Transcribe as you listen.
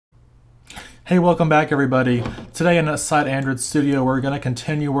Hey, welcome back everybody. Today in Site Android Studio we're going to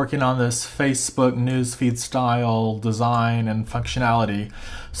continue working on this Facebook newsfeed style design and functionality.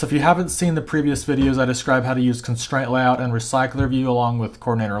 So if you haven't seen the previous videos, I describe how to use Constraint Layout and RecyclerView along with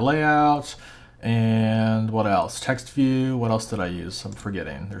Coordinator Layout and what else? Text view. What else did I use? I'm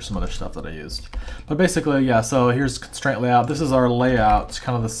forgetting. There's some other stuff that I used. But basically, yeah, so here's Constraint Layout. This is our layout. It's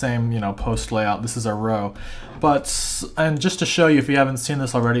kind of the same, post layout. This is our row. And just to show you, if you haven't seen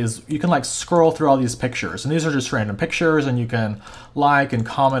this already, is you can like scroll through all these pictures. And these are just random pictures, and you can like and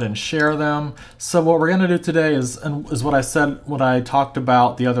comment and share them. So what we're going to do today is what I said, what I talked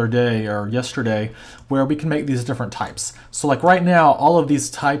about the other day or yesterday, where we can make these different types. So like right now, all of these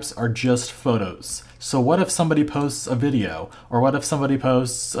types are just photos. So what if somebody posts a video, or what if somebody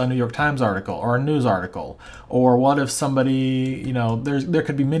posts a New York Times article or a news article, or what if somebody, there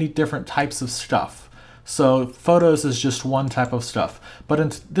could be many different types of stuff. So photos is just one type of stuff. But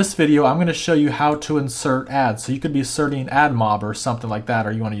in this video, I'm going to show you how to insert ads. So you could be inserting AdMob or something like that,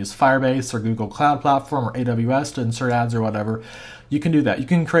 or you want to use Firebase or Google Cloud Platform or AWS to insert ads or whatever. You can do that. You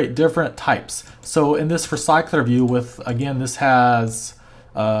can create different types. So in this RecyclerView, again, this has,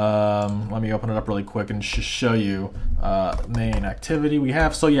 let me open it up really quick and just show you main activity we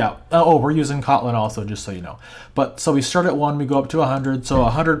have. So yeah, we're using Kotlin also, just so you know. But so we start at 1, we go up to 100, so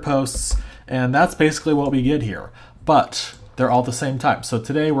 100 posts. And that's basically what we get here, but they're all the same type. So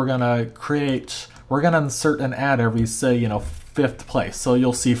today we're gonna insert an ad every, say, 5th place. So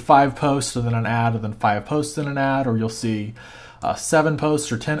you'll see 5 posts and then an ad, and then 5 posts and an ad, or you'll see 7 posts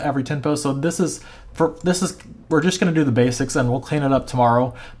or 10 every 10 posts. So we're just gonna do the basics, and we'll clean it up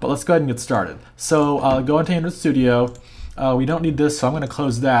tomorrow. But let's go ahead and get started. So go into Android Studio. We don't need this, so I'm going to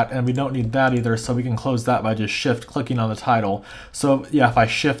close that, and we don't need that either, so we can close that by just shift clicking on the title. So yeah, if I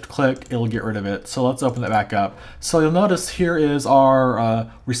shift click, it'll get rid of it. So let's open that back up. So you'll notice here is our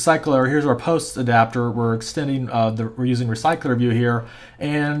recycler. Here's our post adapter. We're extending, we're using RecyclerView here,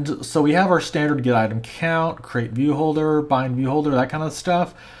 and so we have our standard get item count, create view holder, bind view holder, that kind of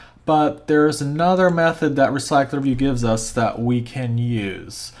stuff. But there's another method that RecyclerView gives us that we can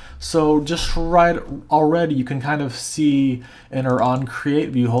use. So just right already, you can kind of see in our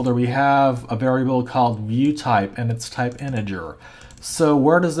onCreateViewHolder, we have a variable called viewType, and it's type integer. So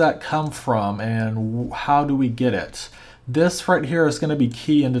where does that come from, and how do we get it? This right here is going to be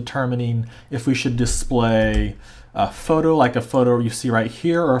key in determining if we should display a photo, like a photo you see right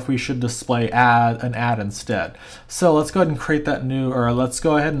here, or if we should display an ad instead. So let's go ahead and create that new, or let's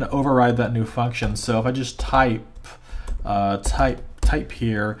go ahead and override that new function. So if I just type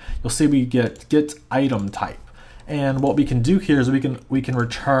here, you'll see we get item type. And what we can do here is we can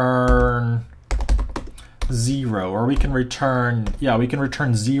return 0, or we can return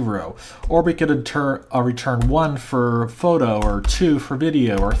 0, or we could return 1 for photo, or 2 for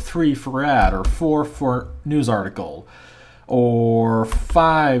video, or 3 for ad, or 4 for news article, or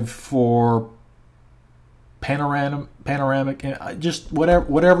 5 for panoramic, just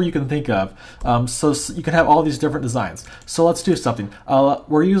whatever you can think of. So you can have all these different designs. So let's do something.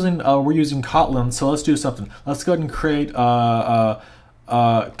 We're using Kotlin, so let's do something. Let's go ahead and create a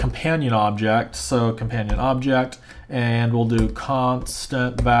companion object. So companion object, and we'll do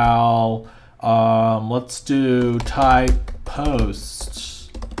constant val. Let's do type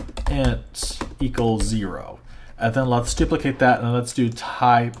post int equals 0, and then let's duplicate that, and let's do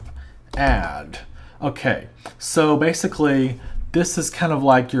type add. Okay, so basically this is kind of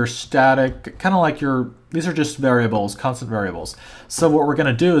like your static, these are just variables, constant variables. So what we're going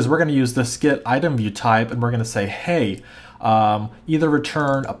to do is we're going to use this get item view type, and we're going to say, hey, either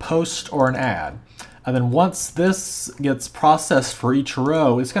return a post or an ad. And then once this gets processed for each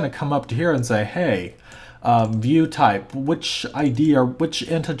row, it's going to come up to here and say, hey, view type, which ID or which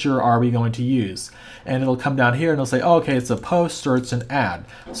integer are we going to use? And it'll come down here and it'll say, oh, okay, it's a post or it's an ad.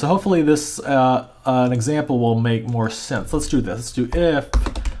 So hopefully this an example will make more sense. Let's do this. Let's do if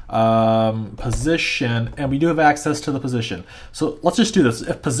position, and we do have access to the position. So let's just do this.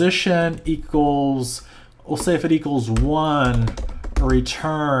 If position equals, we'll say if it equals 1, we'll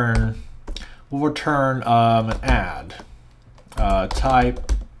return an ad,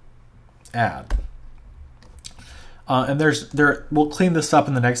 type add. And we'll clean this up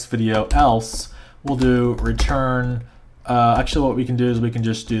in the next video, else we'll do return, actually what we can do is we can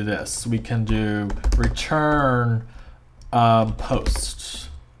just do this. We can do return post.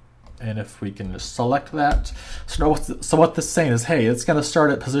 And if we can just select that. So what this is saying is, hey, it's going to start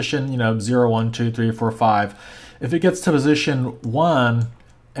at position 0, 1, 2, 3, 4, 5. If it gets to position 1,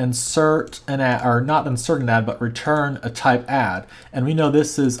 insert an ad, or not insert an ad, but return a type ad. And we know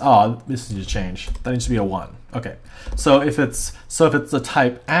this is, this needs to change. That needs to be a 1. Okay, so if it's the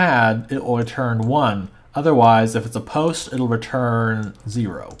type add, it will return 1. Otherwise, if it's a post, it'll return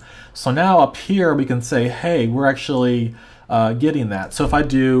 0. So now up here we can say, hey, we're actually getting that. So if I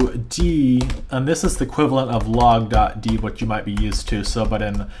do d, and this is the equivalent of log.d, what you might be used to. So, but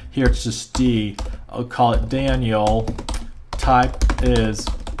in here it's just d. I'll call it Daniel. Type is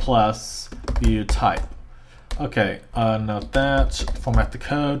plus view type. Okay, note that, format the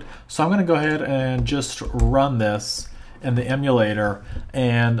code. So I'm going to go ahead and just run this in the emulator,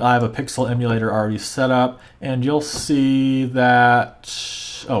 and I have a pixel emulator already set up, and you'll see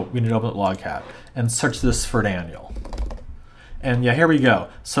that, oh, we need to open up Logcat and search this for Daniel. And yeah, here we go.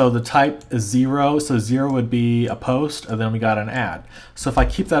 So the type is 0, so 0 would be a post, and then we got an add. So if I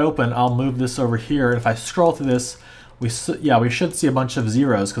keep that open, I'll move this over here, and if I scroll through this, we should see a bunch of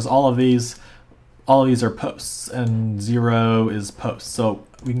zeros, because all of these are posts, and 0 is posts. So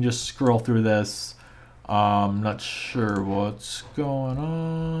we can just scroll through this. Not sure what's going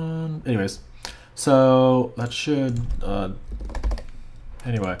on. Anyways, so that should,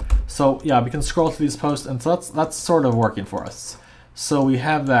 anyway. So yeah, we can scroll through these posts, and so that's sort of working for us. So we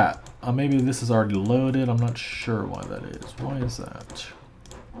have that. Maybe this is already loaded. I'm not sure why that is. Why is that?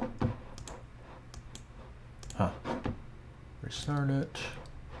 Huh. Restart it.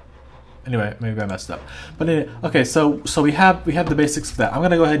 Anyway, maybe I messed up. But anyway, okay, so we have the basics of that. I'm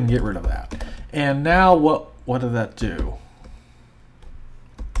gonna go ahead and get rid of that. And now what did that do?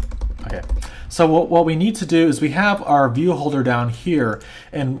 Okay, so what we need to do is we have our view holder down here,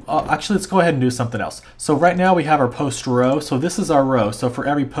 and actually let's go ahead and do something else. So right now we have our post row. So this is our row. So for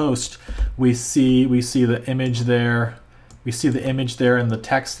every post, we see the image there. We see the image there and the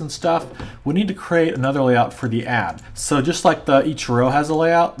text and stuff. We need to create another layout for the add. So just like each row has a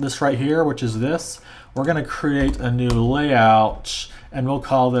layout, this right here, which is this, we're going to create a new layout, and we'll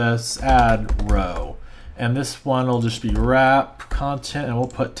call this add row. And this one will just be wrap content, and we'll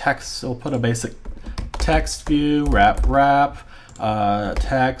put text. We'll put a basic text view, wrap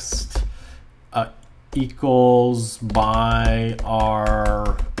text equals by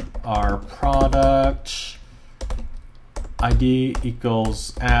our product. ID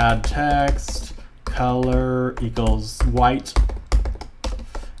equals add text, color equals white,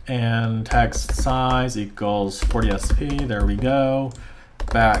 and text size equals 40sp. There we go.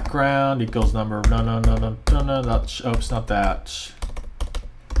 Background equals number of oops, not that.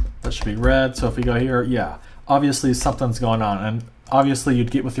 That should be red. So if we go here, yeah, obviously something's going on, and obviously you'd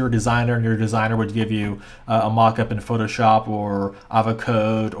get with your designer, and your designer would give you a mock-up in Photoshop or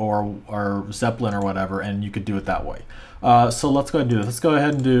Avocode or Zeppelin or whatever, and you could do it that way. So let's go ahead and do this. Let's go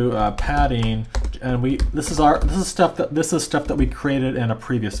ahead and do padding, and this is stuff that we created in a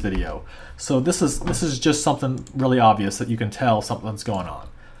previous video. So this is just something really obvious that you can tell something's going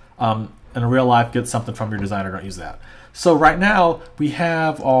on. In real life, get something from your designer. Don't use that. So right now we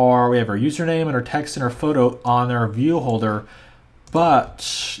have our username and our text and our photo on our view holder,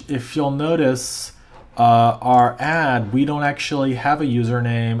 but if you'll notice, our add, we don't actually have a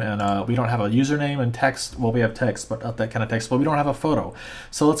username, and we don't have a username and text. Well, we have text, but not that kind of text, but we don't have a photo.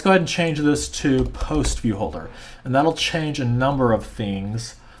 So let's go ahead and change this to post view holder, and that'll change a number of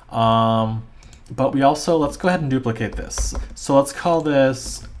things. But we also, let's go ahead and duplicate this. So let's call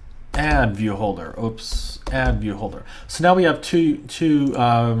this add view holder. Oops, add view holder. So now we have two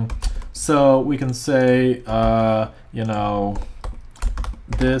so we can say,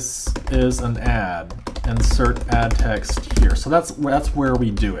 this is an add. Insert add text here. So that's where we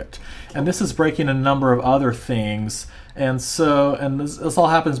do it. And this is breaking a number of other things. And this all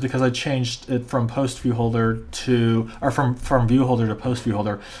happens because I changed it from post view holder to, or from view holder to post view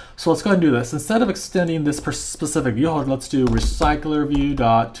holder. So let's go ahead and do this. Instead of extending this specific view holder, let's do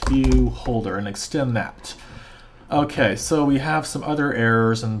RecyclerView.view holder and extend that. Okay, so we have some other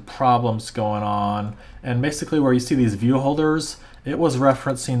errors and problems going on. And basically where you see these view holders, it was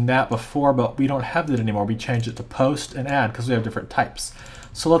referencing that before, but we don't have that anymore. We changed it to post and add because we have different types.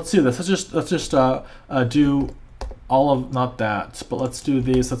 So let's do this. Let's just do all of, not that, but let's do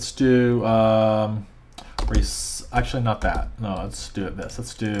these. Let's do actually not that. No, let's do it this.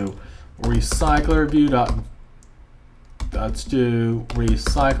 Let's do RecyclerView. Let's do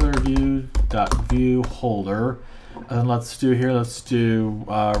RecyclerView.view holder, and then let's do here. Let's do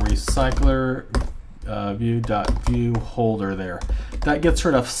RecyclerView.view holder there. That gets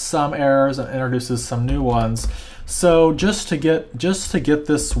rid of some errors and introduces some new ones. So just to get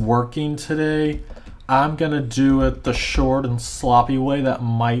this working today, I'm gonna do it the short and sloppy way. That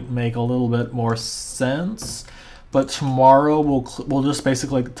might make a little bit more sense. But tomorrow we'll just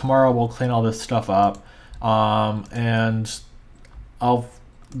basically we'll clean all this stuff up, and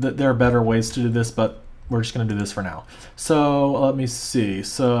there are better ways to do this, but we're just going to do this for now. So let me see.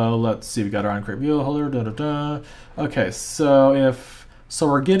 So let's see. We got our Constraint View holder. Okay. So so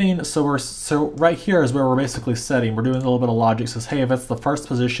right here is where we're basically setting. We're doing a little bit of logic. It says, hey, if it's the first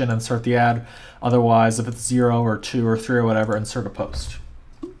position, insert the add. Otherwise, if it's 0 or 2 or 3 or whatever, insert a post.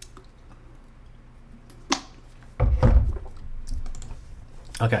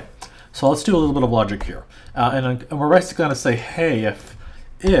 Okay. So let's do a little bit of logic here, and we're basically going to say, hey, if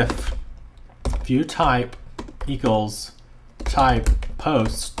view type equals type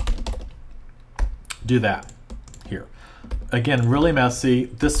post, do that here. Again, really messy.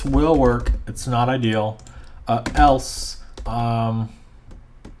 This will work. It's not ideal. Else,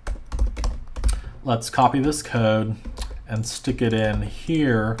 let's copy this code and stick it in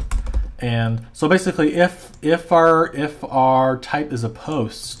here. And so basically, if our type is a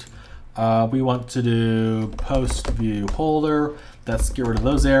post, we want to do post view holder. Let's get rid of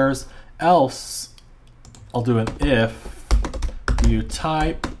those errors. Else, I'll do an if view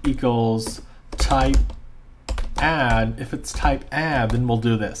type equals type add. If it's type add, then we'll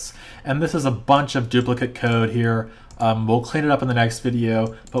do this. And this is a bunch of duplicate code here. We'll clean it up in the next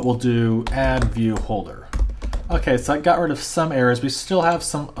video, but we'll do add view holder. Okay, so I got rid of some errors. We still have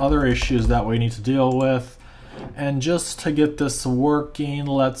some other issues that we need to deal with. And just to get this working,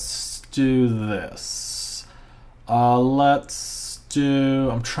 let's do this. I'm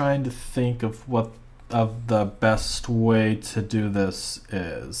trying to think of what the best way to do this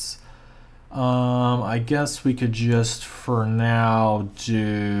is. I guess we could just for now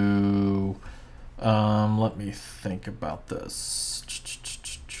do, let me think about this.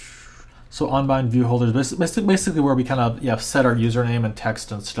 So onbind view holders, basically where we kind of set our username and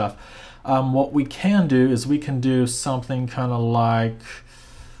text and stuff. What we can do is we can do something kind of like,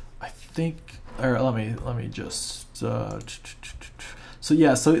 I think, or let me just. So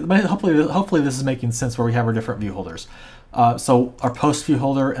yeah, so hopefully this is making sense where we have our different view holders. So our post view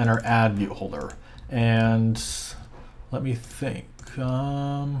holder and our add view holder. And let me think.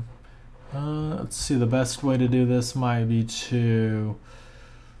 Let's see, the best way to do this might be to,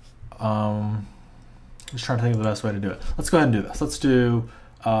 just trying to think of the best way to do it. Let's go ahead and do this. Let's do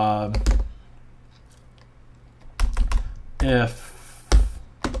if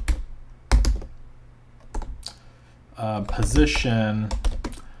position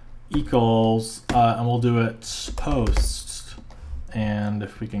equals, and we'll do it post, and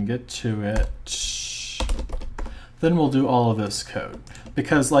if we can get to it, then we'll do all of this code.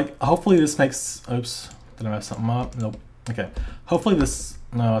 Because like, hopefully this makes, oops, did I mess something up? Nope. Okay, hopefully this,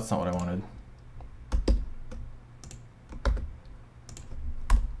 no, that's not what I wanted.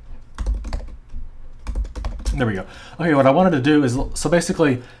 There we go. Okay, what I wanted to do is, so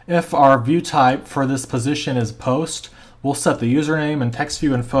basically, if our view type for this position is post, we'll set the username and text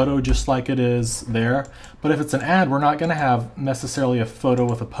view and photo just like it is there. But if it's an ad, we're not going to have necessarily a photo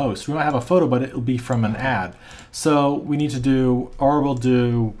with a post. We might have a photo, but it will be from an ad. So we need to do, or we'll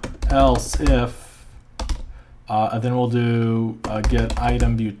do else if, and then we'll do get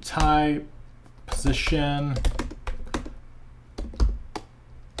item view type, position,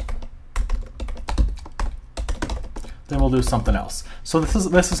 then we'll do something else. So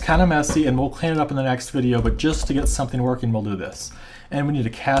this is kind of messy, and we'll clean it up in the next video, but just to get something working, we'll do this. And we need to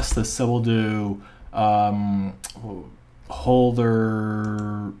cast this, so we'll do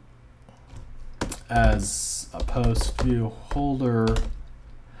holder as a post view holder,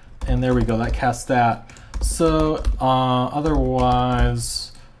 and there we go, that casts that. So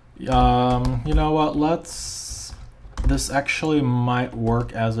otherwise, you know what, this actually might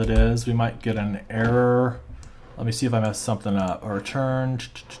work as it is. We might get an error. Let me see if I messed something up. Or return.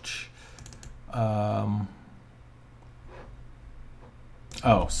 Oh,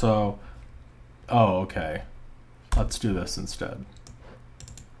 okay. Let's do this instead.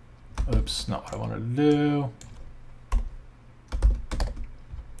 Oops, not what I wanted to do.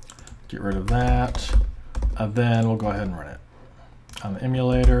 Get rid of that. And then we'll go ahead and run it on the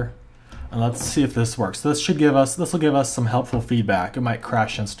emulator. And let's see if this works. This will give us some helpful feedback. It might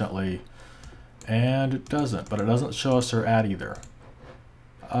crash instantly. And it doesn't, but it doesn't show us our ad either.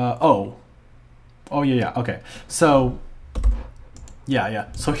 Oh yeah, okay. So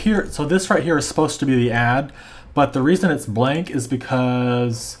yeah. So this right here is supposed to be the ad, but the reason it's blank is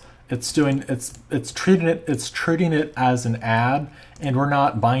because it's treating it as an ad, and we're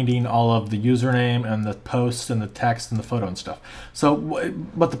not binding all of the username and the post and the text and the photo and stuff. So,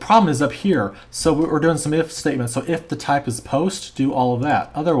 but the problem is up here. So we're doing some if statements. So if the type is post, do all of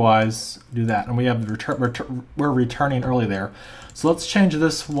that. Otherwise, do that. And we have the we're returning early there. So let's change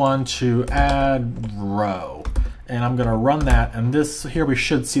this one to add row. and I'm going to run that, and this here we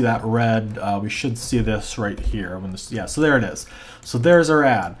should see that red, we should see this right here. When this, yeah, so there it is. So there's our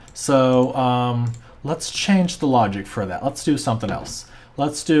ad. So let's change the logic for that. Let's do something else.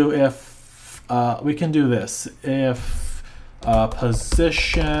 Let's do if, we can do this, if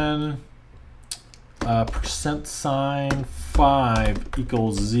position %5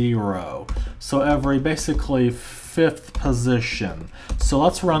 equals 0. So every basically fifth position. So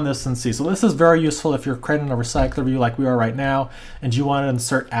let's run this and see. So this is very useful if you're creating a recycler view like we are right now and you want to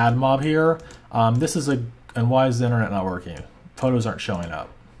insert add mob here. This is a, and why is the internet not working? Photos aren't showing up.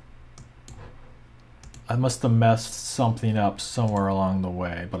 I must have messed something up somewhere along the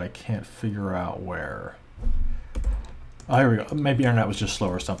way, but I can't figure out where. Oh, here we go. Maybe internet was just slow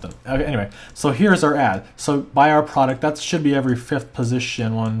or something. Okay, anyway, so here's our ad. So by our product, that should be every fifth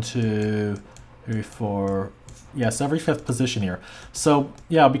position. 1, 2, 3, 4. Yes, every fifth position here. So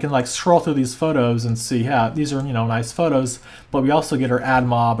yeah, we can like scroll through these photos and see, yeah, these are, you know, nice photos, but we also get our ad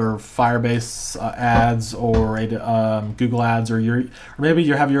mob or Firebase ads or Google ads, or maybe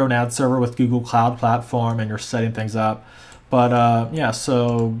you have your own ad server with Google Cloud Platform and you're setting things up. But yeah,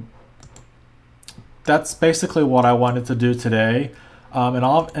 so that's basically what I wanted to do today.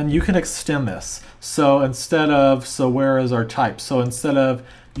 And you can extend this. So instead of, so where is our type? So instead of,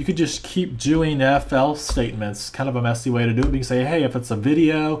 you could just keep doing if else statements, kind of a messy way to do it. You can say, hey, if it's a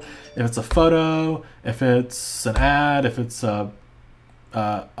video, if it's a photo, if it's an ad, if it's a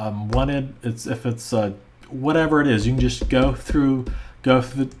wanted, if it's a whatever it is, you can just go through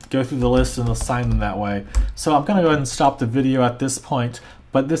the list and assign them that way. So I'm going to go ahead and stop the video at this point.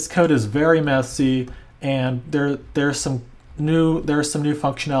 But this code is very messy, and there's some new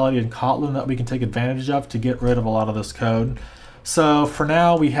functionality in Kotlin that we can take advantage of to get rid of a lot of this code. So for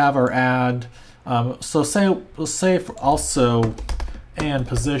now, we have our ad. So we'll say also and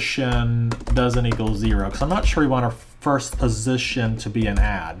position doesn't equal 0, because I'm not sure we want our first position to be an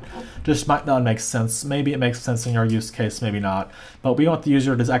ad. Just might not make sense. Maybe it makes sense in your use case, maybe not. But we want the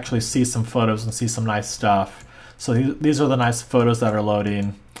user to actually see some photos and see some nice stuff. So these are the nice photos that are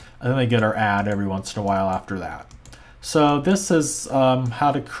loading, and then they get our ad every once in a while after that. So this is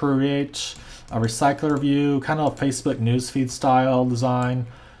how to create a recycler view, kind of a Facebook newsfeed style design.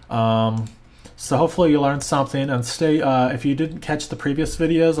 So hopefully you learned something, and if you didn't catch the previous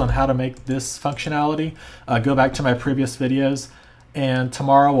videos on how to make this functionality, go back to my previous videos, and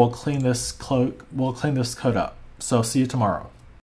tomorrow we'll clean this code up. So see you tomorrow.